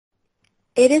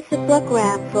It is a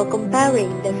program for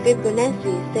comparing the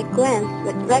Fibonacci sequence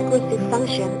with recursive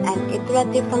function and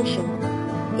iterative function.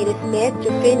 It is made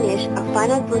to finish a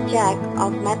final project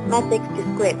of mathematics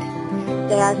discrete.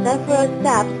 There are several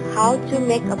steps how to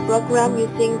make a program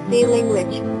using C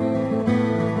language.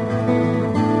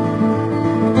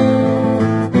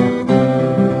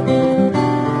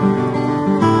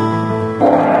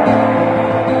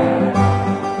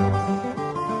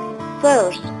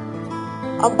 First,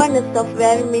 open the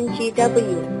software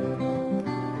MinGW.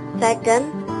 Second,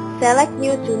 select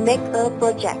New to make a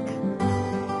project.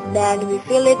 Then we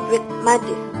fill it with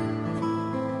Magis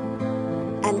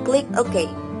and click OK.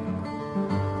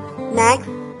 Next,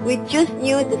 we choose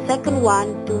New, the second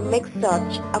one, to make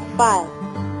search a file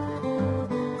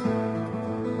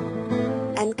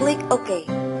and click OK.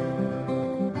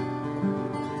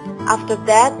 After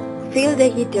that, fill the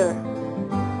header.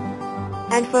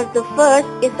 And for the first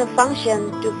is a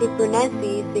function to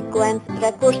Fibonacci sequence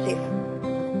recursive.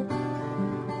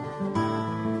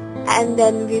 And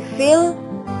then we fill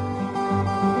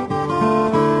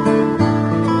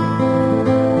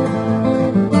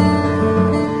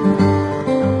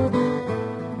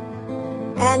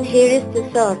and here is the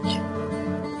search.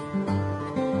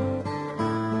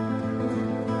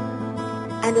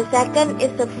 And the second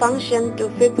is a function to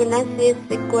Fibonacci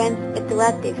sequence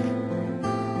iterative.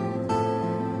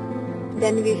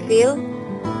 Then we fill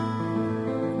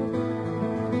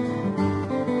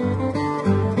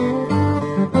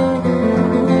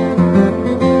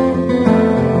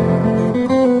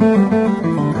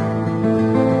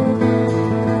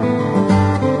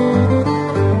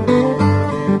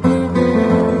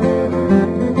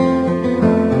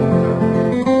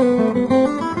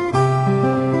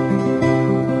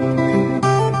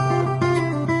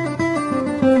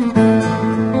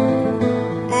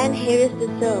and here is the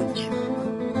search.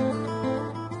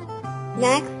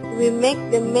 Next, we make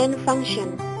the main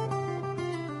function.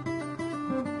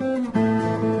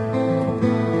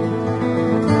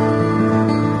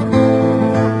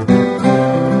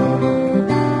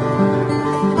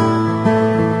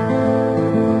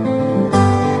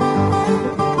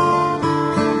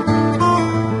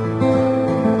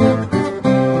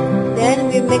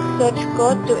 Then we make search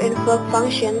code to invoke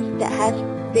functions that has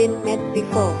been made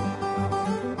before.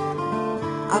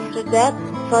 After that,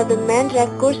 for the main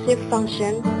recursive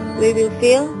function, we will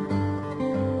fill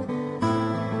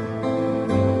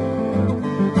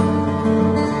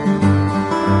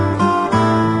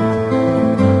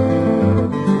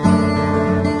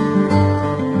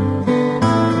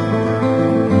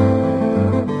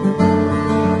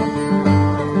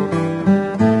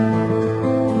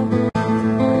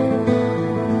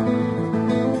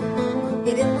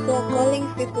it is for calling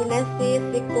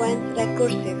Fibonacci sequence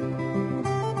recursive.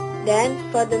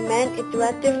 Then, for the main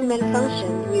iterative main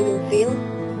function, we will fill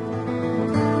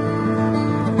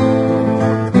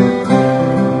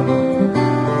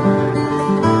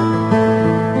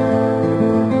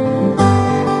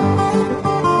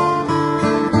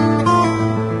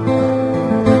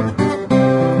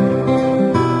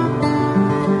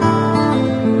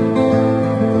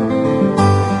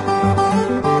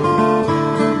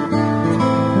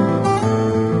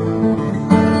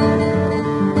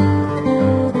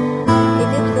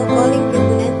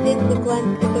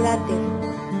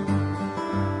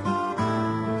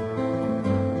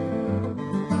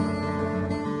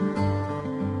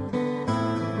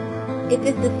It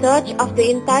is the search of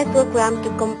the entire program to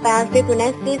compare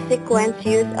Fibonacci sequence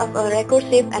use of a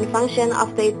recursive and function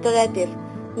of the iterative.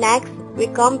 Next, we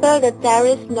compile that there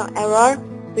is no error.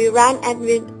 We run and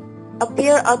we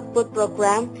appear output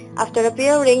program. After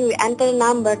appearing, we enter the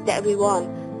number that we want.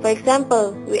 For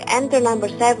example, we enter number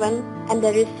 7 and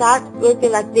the result will be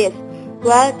like this.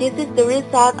 Well, this is the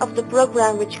result of the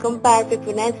program which compares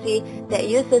Fibonacci that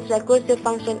uses recursive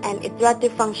function and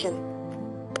iterative function.